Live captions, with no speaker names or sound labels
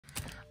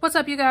What's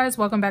up, you guys?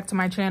 Welcome back to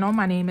my channel.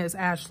 My name is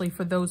Ashley.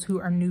 For those who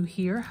are new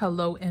here,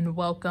 hello and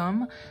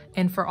welcome.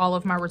 And for all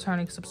of my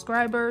returning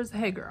subscribers,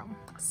 hey girl.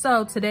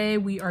 So today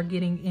we are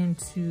getting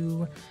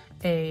into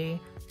a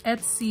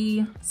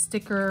Etsy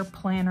sticker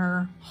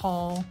planner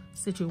haul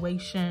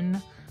situation.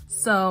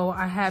 So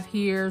I have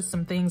here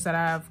some things that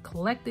I've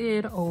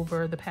collected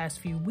over the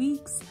past few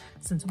weeks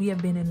since we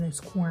have been in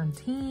this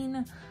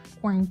quarantines.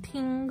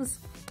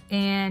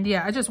 And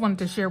yeah, I just wanted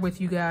to share with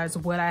you guys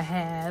what I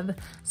have.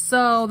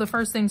 So the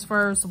first things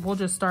first, we'll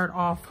just start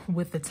off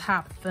with the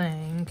top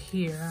thing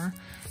here.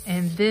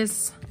 And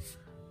this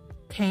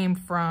came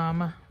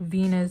from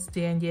Venus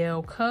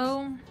Danielle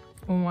Co.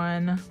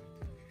 on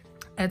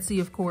Etsy,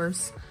 of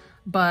course.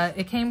 But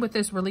it came with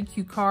this really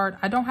cute card.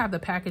 I don't have the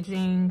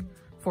packaging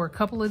for a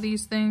couple of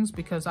these things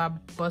because I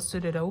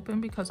busted it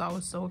open because I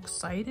was so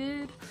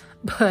excited.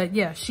 But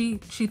yeah, she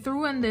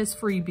threw in this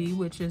freebie,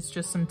 which is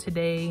just some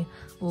Today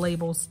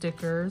label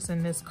stickers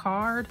in this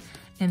card.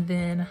 And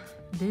then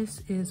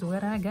this is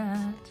what I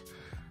got,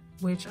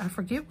 which I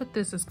forget what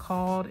this is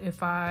called.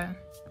 If I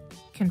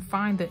can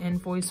find the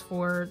invoice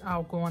for it,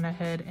 I'll go on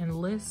ahead and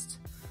list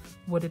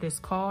what it is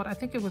called. I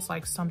think it was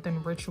like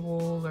something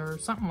ritual or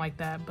something like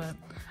that, but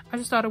I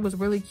just thought it was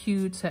really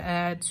cute to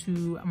add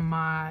to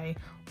my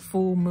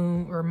full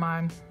moon or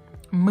my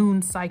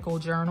moon cycle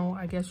journal,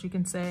 I guess you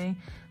can say,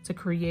 to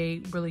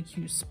create really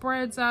cute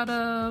spreads out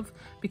of,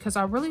 because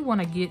I really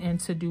want to get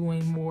into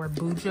doing more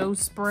bujo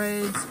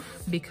spreads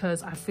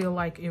because I feel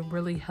like it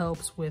really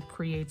helps with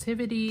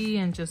creativity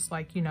and just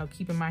like, you know,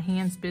 keeping my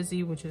hands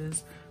busy, which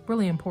is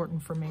really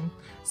important for me.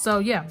 So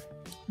yeah,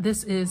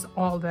 this is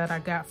all that I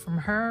got from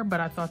her, but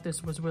I thought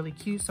this was really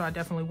cute, so I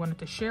definitely wanted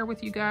to share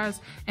with you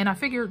guys. And I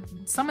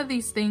figured some of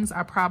these things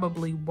I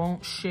probably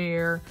won't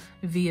share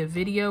via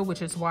video,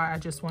 which is why I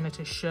just wanted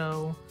to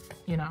show,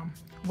 you know,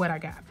 what I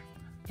got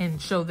and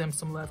show them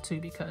some love too,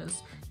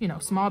 because, you know,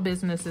 small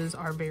businesses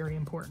are very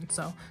important.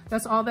 So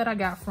that's all that I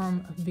got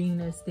from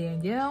Venus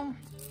Danielle.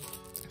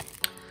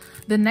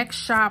 The next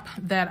shop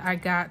that I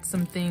got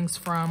some things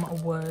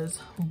from was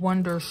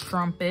Wonder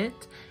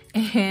Strumpet.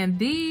 And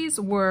these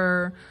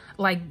were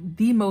like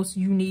the most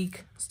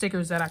unique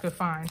stickers that I could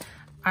find.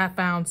 I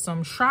found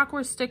some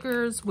chakra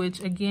stickers,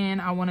 which again,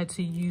 I wanted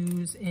to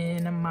use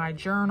in my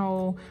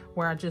journal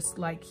where I just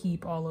like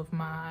keep all of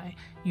my,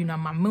 you know,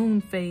 my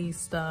moon phase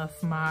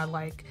stuff, my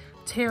like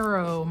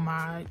tarot,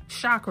 my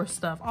chakra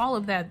stuff, all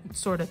of that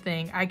sort of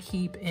thing. I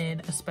keep in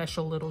a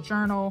special little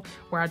journal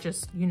where I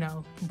just, you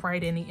know,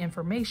 write any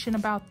information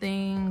about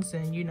things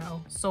and, you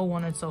know, so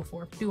on and so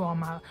forth. Do all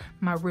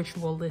my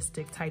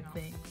ritualistic type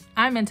thing.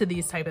 I'm into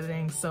these type of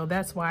things, so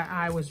that's why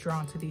I was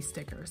drawn to these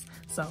stickers.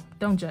 So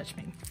don't judge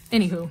me.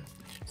 Anywho,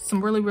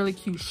 some really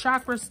cute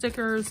chakra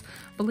stickers.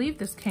 I believe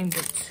this came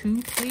with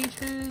 2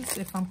 pages,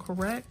 if I'm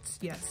correct.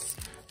 Yes.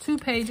 2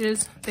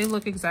 pages. They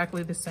look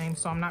exactly the same,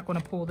 so I'm not going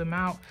to pull them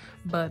out,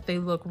 but they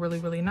look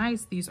really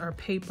nice. These are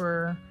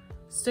paper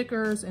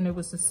stickers, and it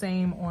was the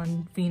same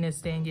on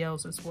Venus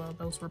Danielle's as well.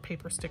 Those were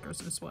paper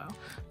stickers as well,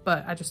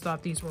 but I just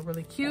thought these were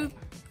really cute.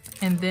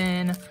 And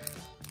then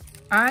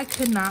I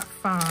could not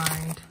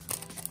find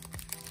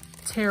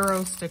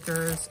tarot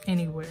stickers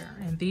anywhere,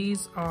 and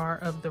these are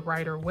of the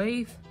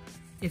Rider-Waite.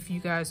 If you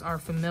guys are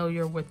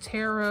familiar with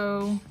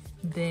tarot,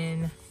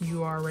 then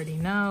you already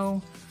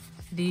know.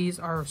 These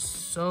are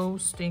so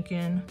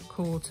stinking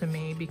cool to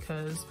me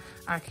because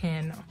I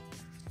can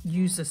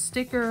use a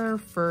sticker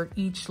for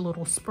each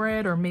little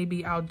spread, or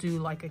maybe I'll do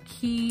like a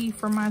key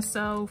for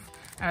myself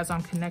as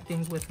I'm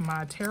connecting with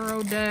my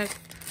tarot deck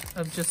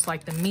of just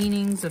like the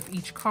meanings of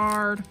each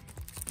card.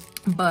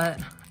 But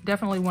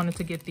definitely wanted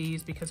to get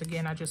these because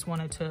again, I just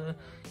wanted to,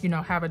 you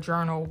know, have a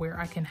journal where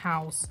I can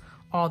house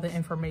all the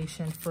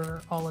information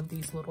for all of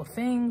these little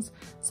things.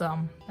 So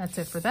that's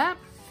it for that.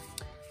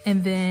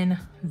 And then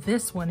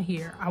this one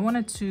here, I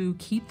wanted to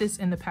keep this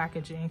in the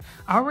packaging.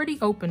 I already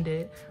opened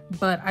it,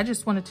 but I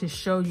just wanted to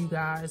show you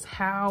guys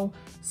how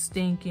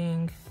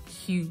stinking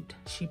cute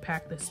she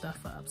packed this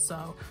stuff up.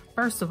 So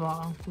first of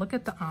all, look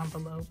at the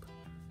envelope.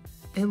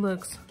 It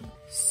looks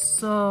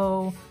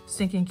so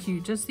stinking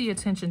cute. Just the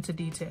attention to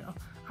detail.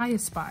 I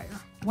aspire.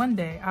 One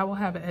day I will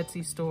have an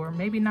Etsy store,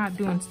 maybe not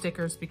doing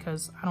stickers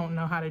because I don't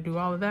know how to do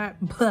all of that,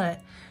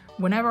 but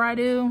whenever I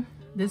do,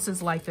 this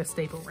is like the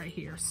staple right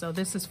here. So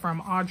this is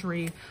from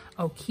Audrey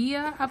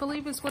Okia, I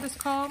believe is what it's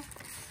called.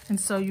 And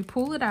so you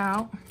pull it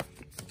out,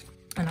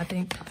 and I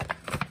think,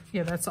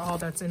 yeah, that's all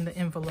that's in the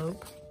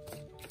envelope.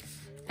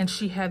 And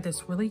she had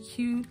this really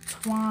cute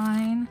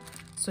twine.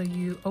 So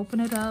you open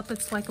it up,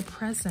 it's like a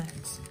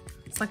present.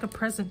 It's like a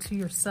present to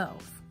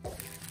yourself.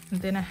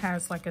 And then it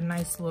has like a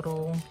nice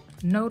little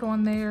note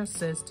on there. It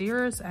says,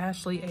 "Dearest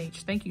Ashley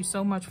H, thank you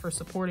so much for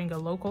supporting a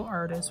local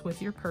artist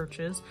with your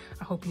purchase.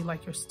 I hope you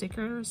like your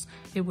stickers.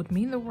 It would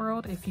mean the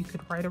world if you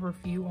could write a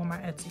review on my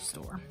Etsy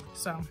store."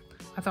 So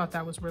I thought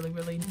that was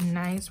really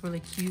nice, really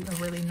cute, a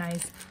really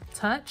nice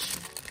touch.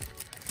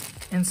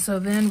 And so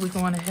then we're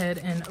going ahead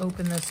and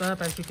open this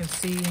up. As you can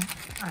see,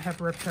 I have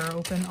ripped her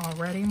open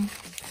already.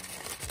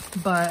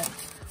 But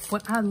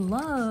what I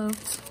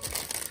loved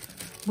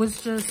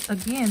was just,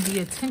 again, the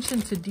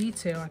attention to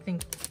detail. I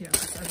think, yeah,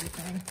 that's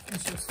everything.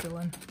 It's just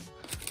feeling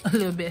a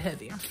little bit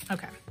heavier.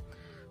 Okay.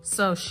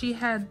 So she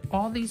had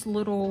all these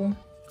little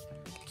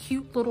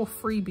cute little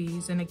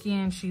freebies, and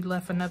again she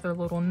left another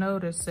little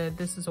note that said,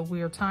 "This is a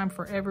weird time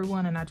for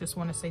everyone, and I just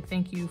want to say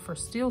thank you for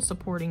still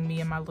supporting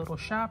me in my little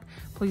shop.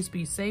 Please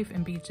be safe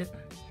and be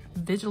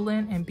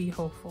vigilant and be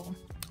hopeful.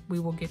 We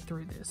will get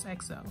through this,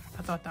 XO."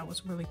 I thought that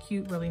was really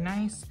cute, really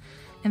nice.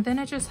 And then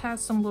it just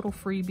has some little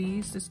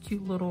freebies, this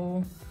cute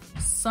little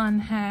sun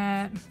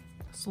hat,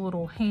 this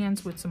little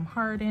hands with some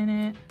heart in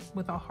it,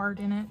 with a heart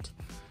in it.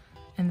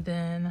 And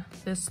then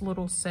this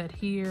little set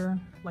here,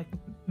 like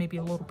maybe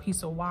a little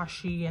piece of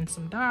washi and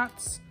some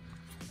dots.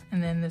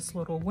 And then this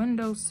little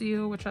window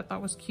seal, which I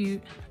thought was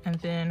cute. And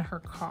then her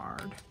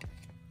card,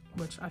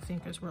 which I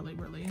think is really,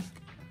 really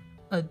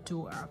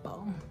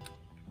adorable.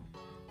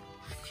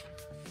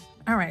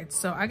 All right,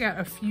 so I got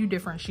a few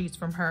different sheets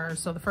from her.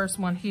 So the first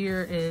one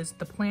here is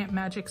the Plant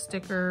Magic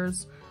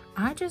stickers.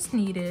 I just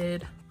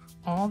needed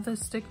all the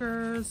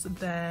stickers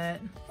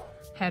that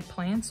had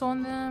plants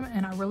on them,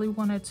 and I really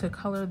wanted to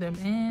color them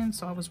in,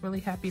 so I was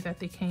really happy that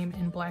they came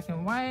in black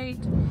and white.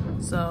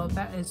 So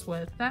that is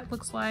what that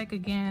looks like.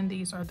 Again,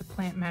 these are the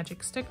Plant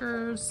Magic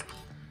stickers.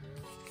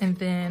 And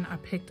then I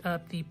picked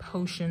up the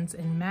Potions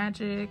and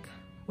Magic,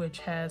 which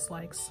has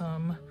like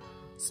some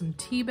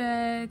tea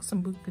bags,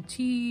 some buka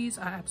teas.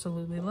 I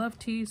absolutely love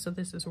tea, so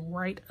this is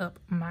right up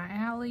my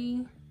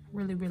alley.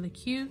 Really, really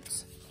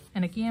cute.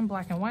 And again,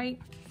 black and white.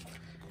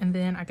 And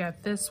then I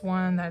got this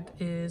one that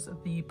is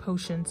the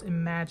Potions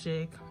and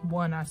Magic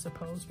one, I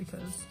suppose,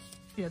 because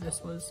yeah,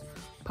 this was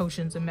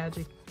Potions and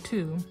Magic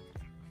 2.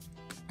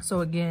 So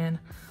again,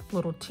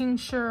 little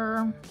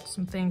tincture,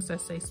 some things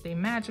that say stay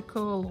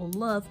magical, a little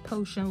love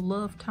potion,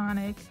 love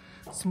tonic,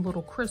 some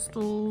little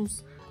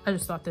crystals. I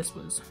just thought this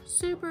was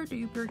super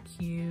duper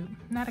cute.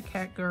 Not a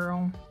cat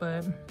girl,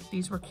 but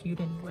these were cute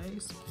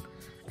anyways.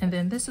 And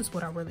then this is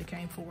what I really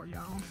came for,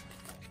 y'all.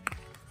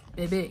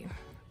 Baby.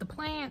 The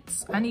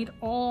plants. I need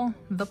all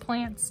the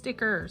plant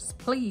stickers,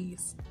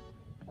 please.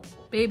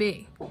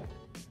 Baby.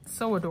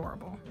 So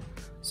adorable.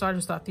 So I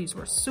just thought these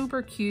were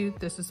super cute.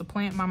 This is a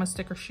Plant Mama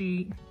sticker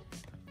sheet.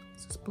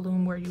 This is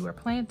Bloom Where You Are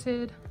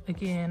Planted.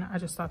 Again, I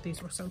just thought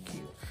these were so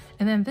cute.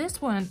 And then this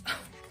one,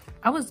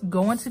 I was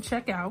going to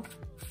check out,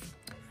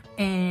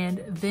 and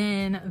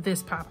then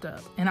this popped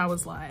up, and I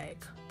was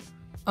like,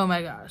 oh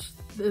my gosh,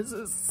 this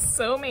is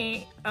so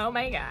me. Oh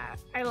my God,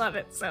 I love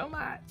it so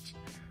much.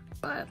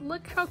 But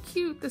look how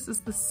cute. This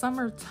is the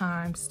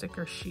Summertime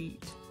sticker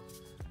sheet.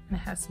 And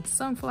it has some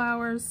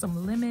sunflowers,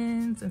 some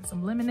lemons, and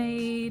some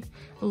lemonade,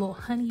 a little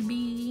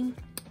honeybee.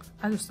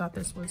 I just thought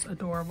this was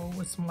adorable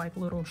with some like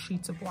little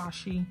sheets of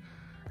washi.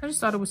 I just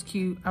thought it was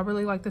cute. I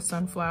really like the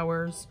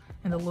sunflowers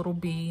and the little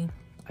bee.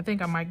 I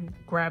think I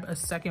might grab a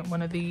second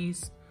one of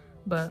these,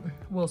 but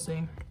we'll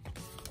see.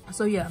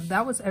 So yeah,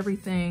 that was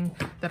everything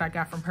that I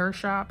got from her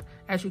shop.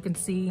 As you can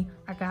see,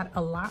 I got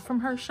a lot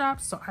from her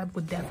shop, so I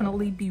would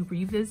definitely be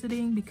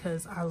revisiting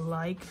because I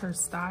like her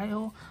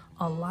style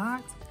a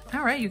lot.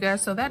 All right, you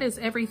guys, so that is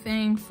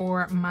everything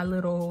for my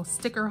little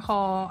sticker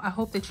haul. I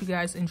hope that you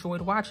guys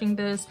enjoyed watching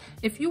this.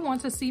 If you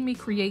want to see me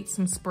create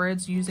some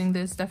spreads using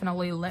this,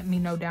 definitely let me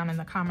know down in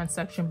the comment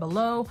section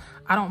below.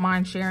 I don't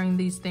mind sharing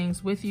these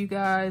things with you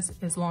guys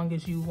as long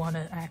as you want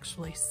to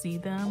actually see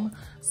them.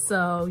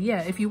 So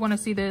yeah, if you want to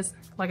see this,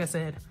 like I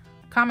said,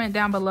 comment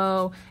down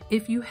below.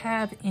 If you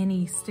have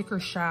any sticker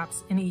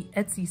shops, any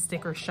Etsy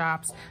sticker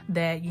shops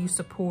that you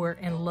support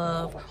and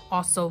love,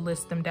 also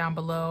list them down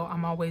below.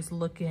 I'm always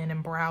looking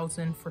and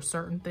browsing for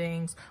certain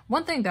things.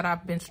 One thing that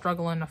I've been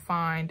struggling to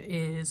find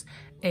is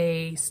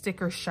a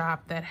sticker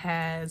shop that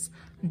has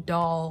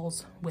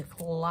dolls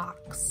with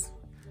locks.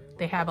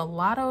 They have a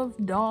lot of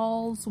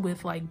dolls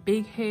with like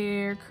big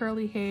hair,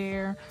 curly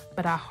hair,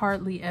 but I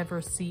hardly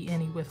ever see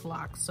any with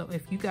locks. So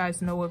if you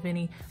guys know of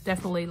any,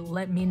 definitely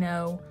let me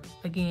know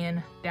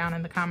again down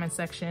in the comment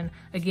section.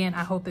 Again,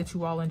 I hope that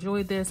you all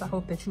enjoyed this. I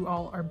hope that you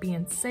all are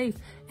being safe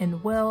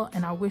and well,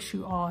 and I wish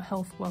you all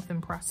health, wealth,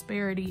 and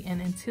prosperity.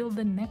 And until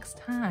the next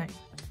time,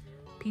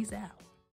 peace out.